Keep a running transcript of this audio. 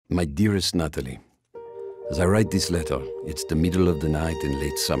My dearest Natalie, as I write this letter, it's the middle of the night in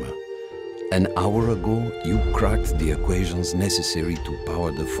late summer. An hour ago, you cracked the equations necessary to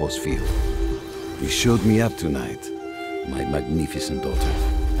power the force field. You showed me up tonight, my magnificent daughter,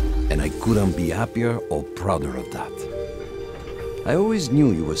 and I couldn't be happier or prouder of that. I always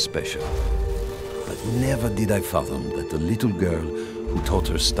knew you were special, but never did I fathom that the little girl who taught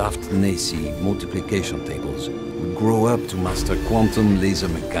her staffed Nacy multiplication tables would grow up to master quantum laser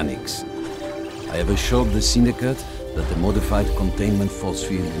mechanics. I have assured the Syndicate that the modified containment force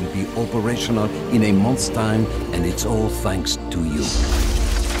field will be operational in a month's time, and it's all thanks to you.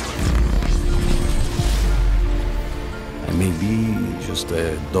 I may be just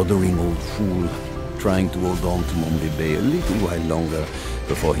a doddering old fool trying to hold on to mon bébé a little while longer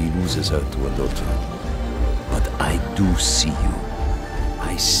before he loses her to a daughter. But I do see you.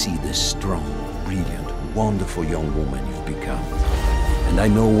 I see the strong, brilliant, wonderful young woman you've become. And I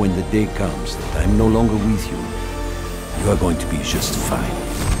know when the day comes that I'm no longer with you, you are going to be just fine.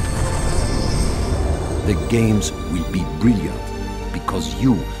 The games will be brilliant because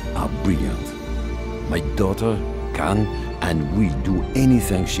you are brilliant. My daughter can and will do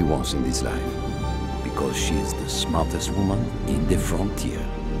anything she wants in this life because she is the smartest woman in the frontier.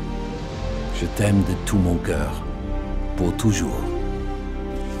 Je t'aime de tout mon cœur, pour toujours.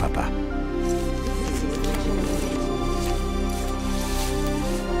 Papa.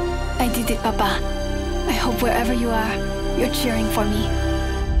 I did it, Papa. I hope wherever you are, you're cheering for me.